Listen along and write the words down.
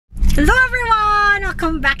Hello everyone!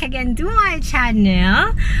 Welcome back again to my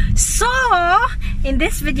channel. So, in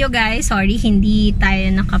this video guys, sorry, hindi tayo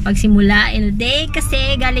nakapagsimula in a day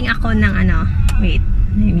kasi galing ako ng wait,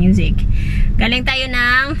 may music. Galing tayo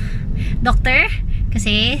ng doctor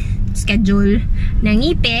kasi schedule ng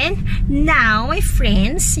ngipin. Now, my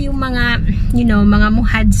friends, yung mga, mga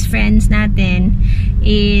Muhads friends natin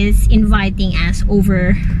is inviting us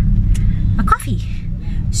over a coffee.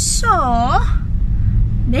 So,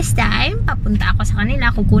 this time, papunta ako sa kanila.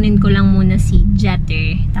 Kukunin ko lang muna si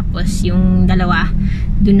Jeter. Tapos yung dalawa,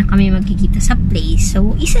 doon na kami magkikita sa place.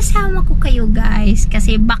 So, isasama ko kayo guys.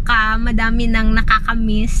 Kasi baka madami nang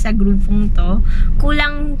nakakamiss sa grupong to.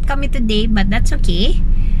 Kulang kami today, but that's okay.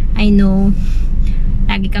 I know,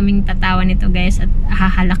 lagi kaming tatawa nito guys at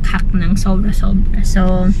hahalakhak ng sobra-sobra.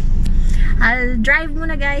 So, I'll drive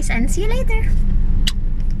muna guys and see you later.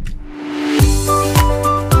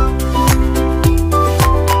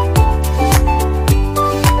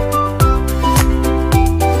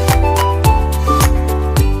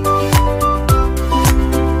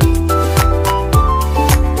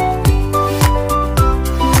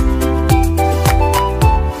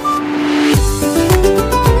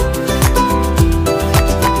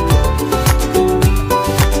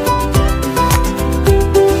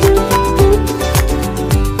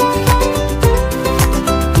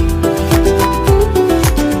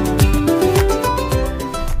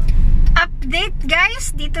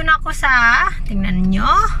 Tingnan nyo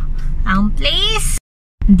ang place.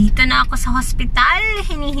 Dito na ako sa hospital.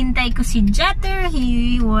 Hinihintay ko si Jeter.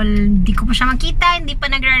 Hindi ko pa siya makita. Hindi pa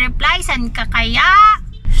nagre-reply. Saan ka kaya?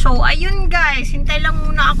 So, ayun guys. Hintay lang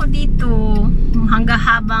muna ako dito.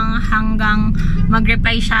 Hanggang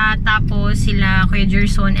mag-reply siya. Tapos sila, Kuya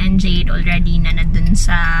Gerson and Jade already na dun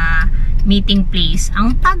sa meeting place.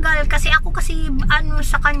 Ang tagal. Kasi ako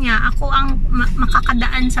sa kanya. Ako ang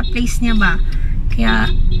makakadaan sa place niya ba. Kaya,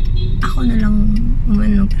 ako na lang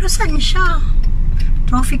umano. Pero saan siya?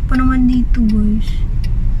 Traffic pa naman dito, guys.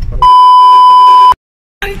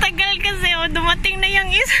 Ang tagal kasi, dumating na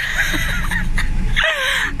yung isa.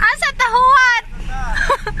 Asa tahuat?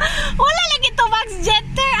 Wala lagi to, Max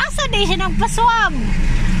Jeter. Asa din siya nagpaswab?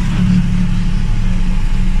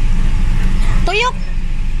 Tuyok.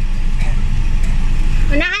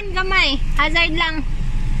 Unahan gamay. Hazard lang.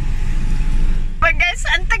 But guys,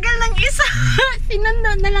 ang tagal ng isa.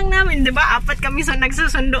 Sinundo na lang namin, 'di ba? 4 kami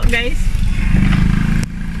nagsusundo, guys.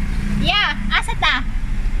 Yeah, asa ta?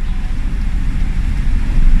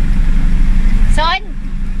 Son?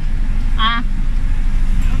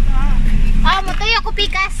 Motoy ako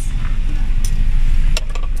pikas.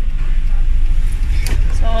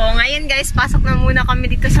 So, ngayon guys, pasok na muna kami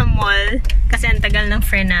dito sa mall kasi ang tagal ng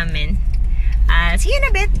friend namin. See you in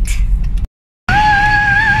a bit.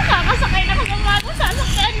 Kakasakay na ako ng bagong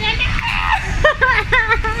sasakyan niya.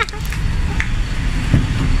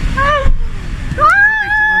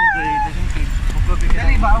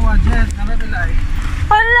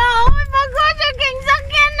 Hala, may bago siya king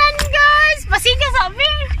sakyanan guys. Pasiga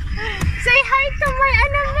sabi. Say hi to my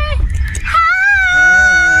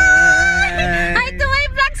Hi! Hi to my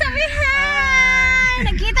vlog sabi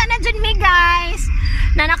hi! Nagkita na dyan me guys.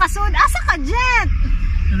 Na nakasuod. Asa ka Jet?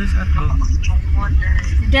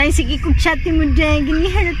 Day, sige kong chatin mo day.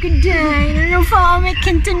 Giniharap ko day. Ano pa, may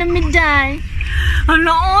kinto na mi day.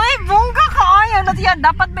 Ano, oy, bongga ka ay. Ano tiyan,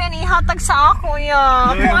 dapat ba yan ihatag sa ako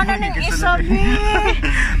ya? Kung ano nang isabi.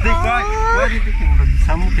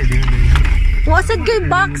 Wasad kay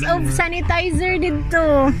box of sanitizer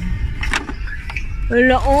dito.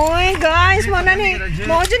 Wala, oy, guys. Mo dyan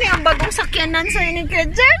eh, ang bagong sakyanan sa inyo kay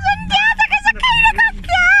Jerson. Kaya, taga-sakay na ka,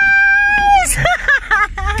 guys!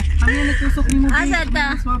 Asa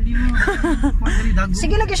ta?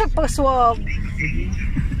 Sige lagi siya pa-swab.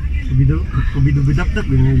 Kubido-bidap-dap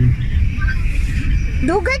ganyan.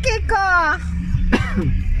 Dugay kay ka.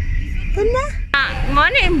 Tana?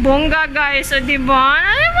 Mana yung bongga guys, o diba?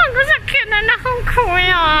 Ano mag-usakyan na akong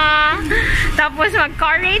kuya. Tapos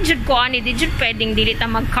mag-car raid jud ko ani, di jud pwedeng dili ta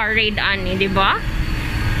mag-car raid ani, diba?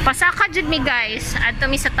 Pasaka jud mi guys. Ato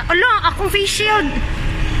mi sa akong face shield.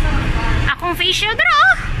 Akong face shield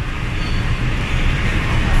ra.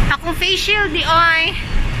 Akong face shield di oy.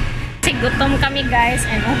 Kasi gutom kami guys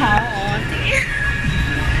and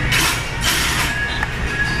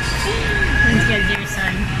Until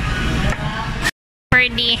Jerson.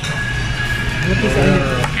 Birdie.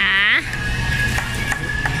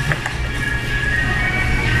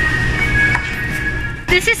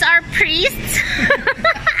 This is our priest.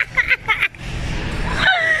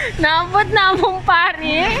 Naabot na mong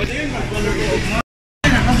pare.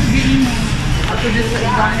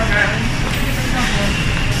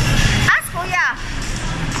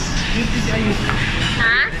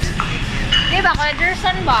 Ha? Di ba? Kaya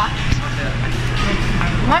ba?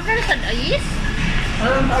 Madersan ayis?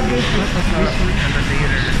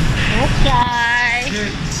 Okay.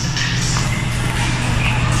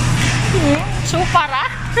 So para?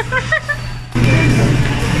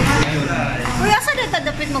 Uy, asa dito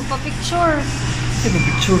dapit magpa-picture?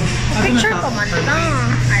 Picture. Picture pa man ito.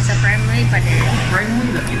 Ay, sa primary pa din. Primary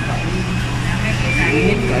na kita.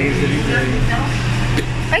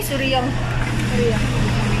 Ay, suriyang.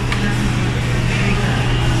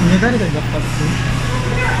 Hindi ka rin dapat ito.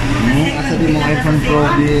 Asa di mga iPhone Pro,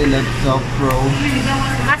 di laptop Pro.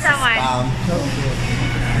 Asa man?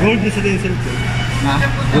 Gold na sa din cellphone. Na?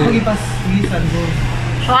 Gold. Ipas, isan gold.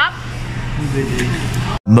 Swap?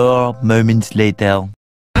 More moments later.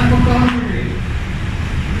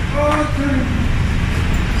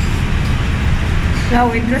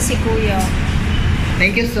 Withdraw si Kuya.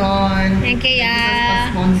 Thank you, Son. Thank you, ya.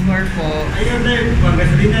 Sponsor po. Ayun din.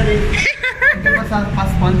 Magasolina rin. Ito pa sa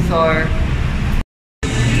pa-sponsor.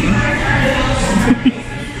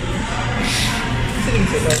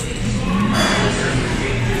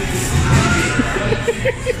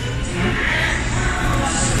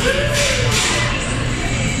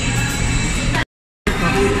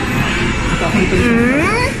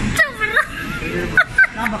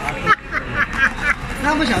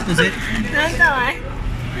 Kenapa siya ito, Zed? Ano naman?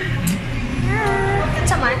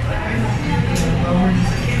 Kasaman?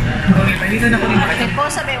 Pahina na ko rin. Okay po,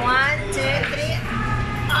 sabi 1, 2, 3.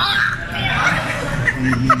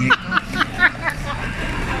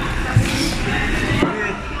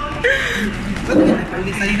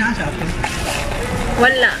 Pahina na siya ito.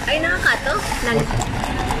 Wala. Ay, nakakato.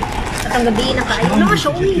 At ang gabi na kayo. Ano ka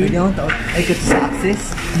siya, uwi? Pwede akong taon. Ay, kasi sa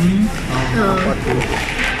access?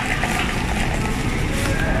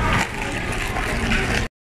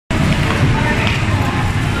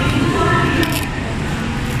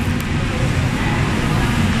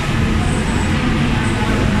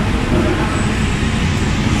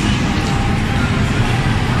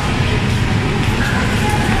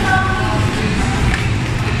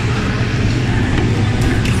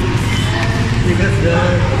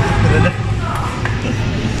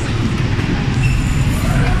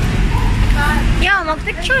 Yeah,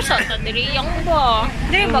 mag-picture sa ta diri yang ba.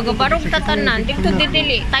 Diri ba gabarog tatanan, dito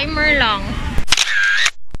didili, timer lang.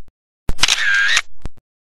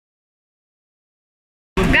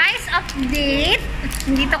 Guys, update.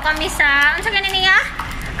 Dito kami sa ano sa ganin niya?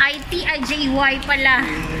 IJY pala.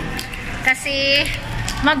 Kasi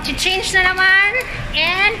mag-change na naman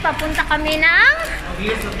and papunta kami ng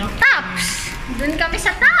TOPS. Doon kami sa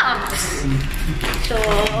TOPS. So,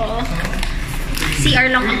 CR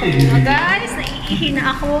lang ako mga guys. Naiihi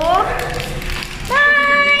na ako.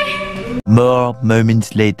 Bye! More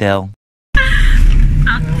moments later.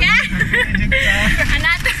 Okay.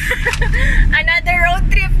 Another road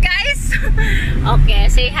trip guys. Okay,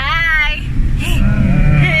 say hi.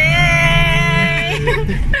 Hey!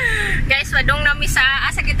 Guys, wadong nami sa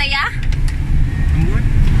asa kita ya?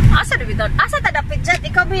 Asa dito? Asa ta dapit jet?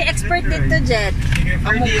 Ikaw ba yung expert dito jet?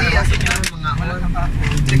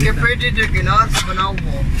 Sige, pwede dito ginawa sa manaw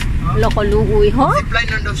mo. Loko luuy ho?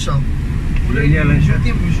 Zipline lang daw siya. Ulay niya lang siya.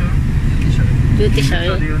 Duty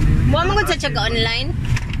siya. Buwa mo sa siya online?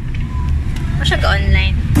 O siya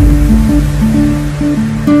online?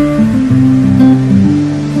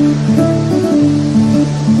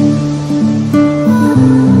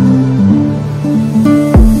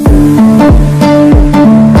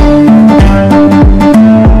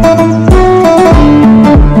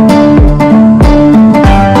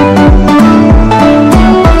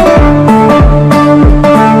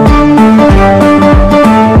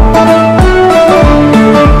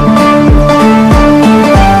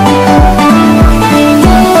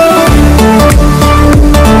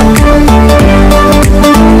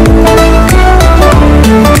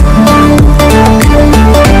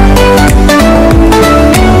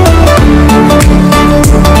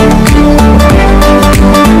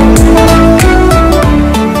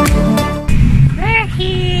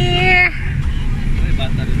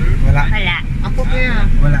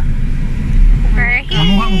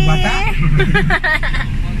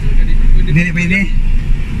 Pwede, pwede.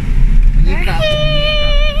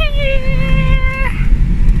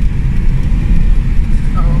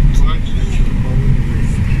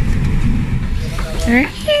 We're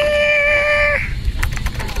here.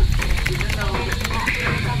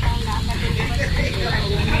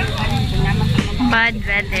 Bad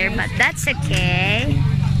weather, but that's okay.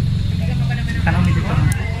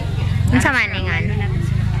 Ang sama ningan.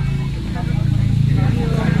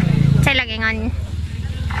 Say lagi ngan.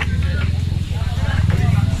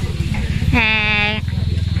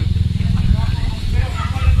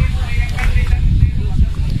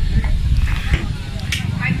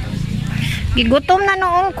 Gigutom na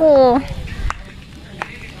noong ko.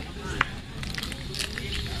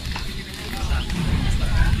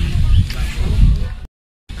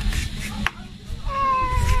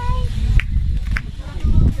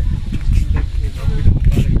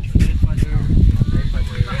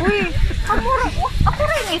 Uy, ako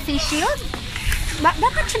rin may face shield.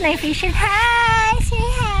 Bakit siya na face shield? Hi! Say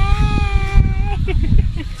hi!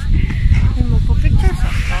 Magpo-picture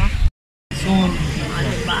sa ka.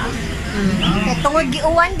 Ano ba? Tungod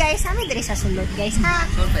giuwan guys, ha? May diri sa sulod guys, ha?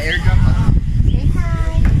 So, pa-airdrop ka. Say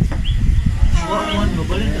hi!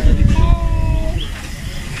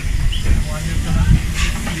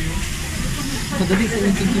 Kadali sa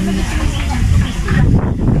 20 minutes.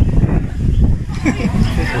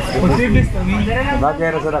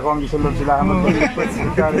 Bagay ra sa akong gisulod sila ang mag-put sa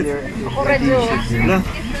carrier. Ako radyo.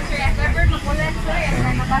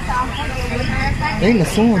 Ay,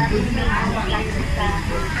 nasod.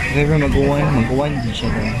 Never mag-uwan din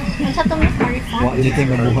siya na. Sa itong Miss Marifon? Wala dito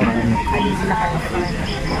yung mabuhat. Adi sila kayo.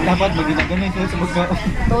 Dapat maginagamay ito sa magkaon.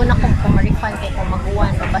 Doon ako kung Marifon kay kung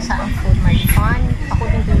mag-uwan, mabasa ang food Marifon. Ako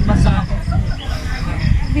din doon basa ako.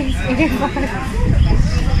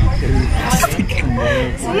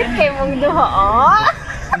 Sweet kay mong duha, oh!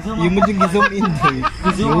 Yung mo yung zoom in doy.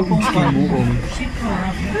 Zoom akong kamuong.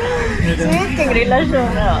 Sweet kay relasyon,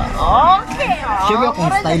 oh! Okay, oh! Siyempre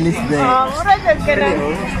akong stylist din. Oh, mura dyan ka na.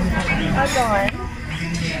 Ano man?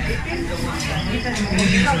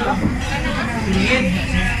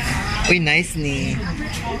 Uy, nice ni.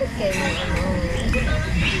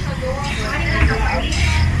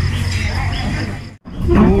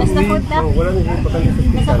 Basta food na?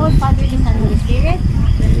 Basta food, Father, the Son, Holy Spirit.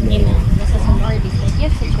 Amen. Basta sa Lord, is the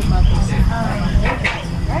gift that you brought us.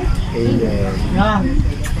 Right? Amen.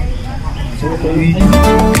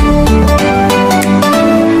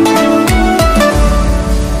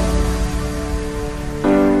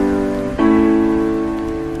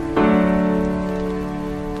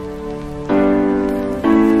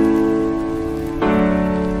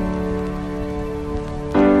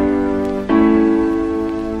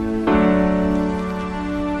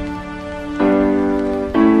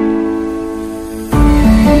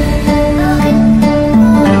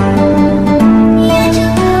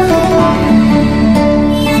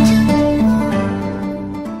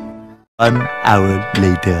 An hour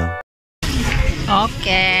later.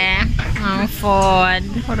 Okay. Ang food.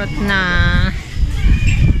 Hurot na.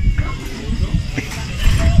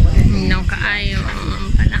 Minaw kaayo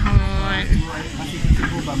ang panahon.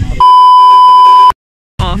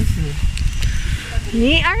 Off.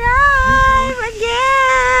 We arrive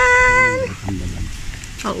again!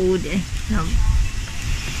 Paude.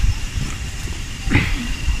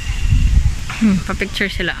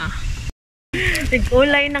 Pa-picture sila ah.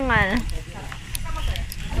 Tig-ulay na nga.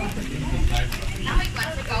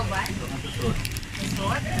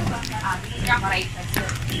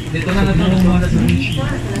 Dito na natulong mo na sa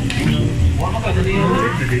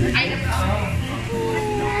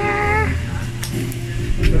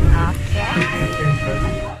Okay.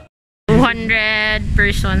 200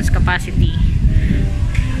 persons capacity.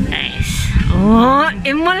 Nice. Oh,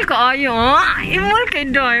 imol ka ayo. Imol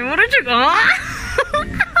kay Doy. Mura jud oh.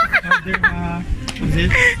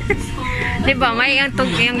 Diba, may ang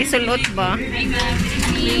tug yung isulot ba?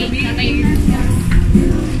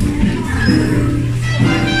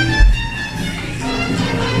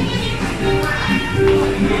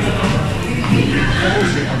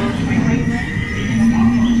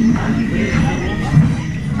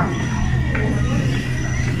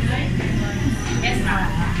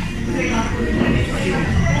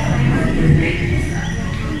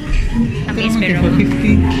 Tamis pero.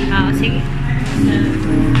 Ah, sige.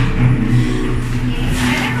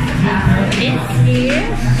 This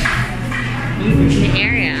is the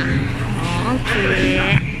area.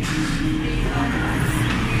 Okay.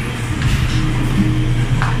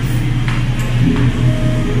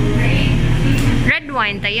 Red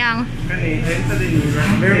wine tayang.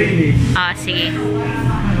 Ah, sige.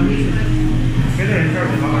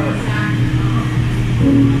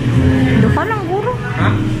 Duha lang guro. Ha?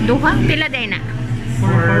 Duha? Pila day na?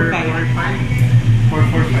 445.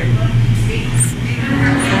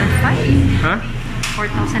 4,500? Ha?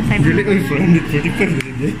 4,500. Dili ko 445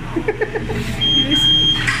 dili.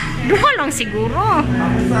 Duha lang siguro.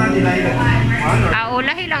 Ah,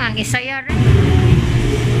 ulahi lang ang isaya rin.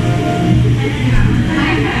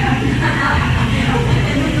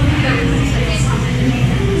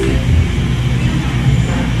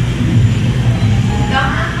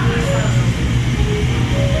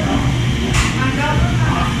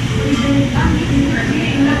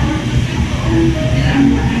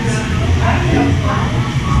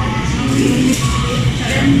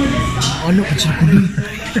 Ano ka siya ko din?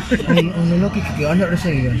 Ang lalaki kaya anak na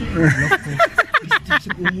siya yan. Lako. Sa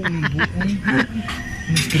umong ng buong.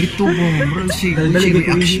 Naskrito ba? Maral siya. Dali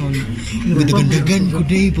reaction. Dagan-dagan ko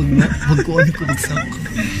day. Pag ko ano ko bagsak.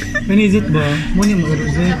 Panizit ba? Mo niya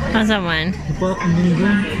mag-arizit. Asa man? Ipak ang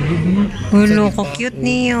munggan. Hulo ko cute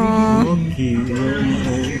niyo. Okay.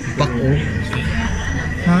 Ipak o.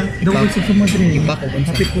 Ha? Daw ko sa Madrid. Ipak o.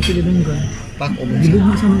 Kapit ko sila dunggan. Ipak o. Dilog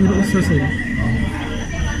mo sa mga usa sa'yo.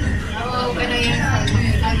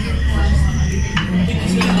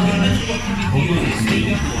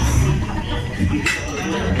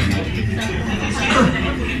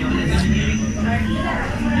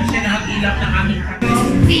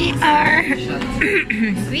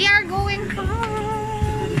 We are going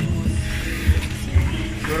home.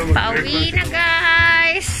 Pauwi na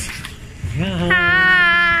guys.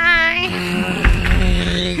 Hi.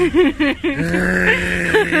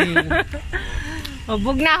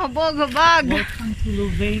 Hubog na, hubog. Welcome to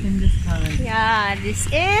Louvain in the sky. Yeah, this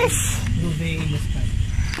is Louvain in the sky.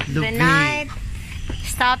 the night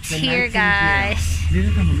stops here guys.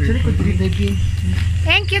 Louvain.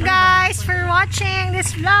 Thank you guys for watching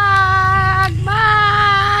this vlog.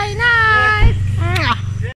 Bye now.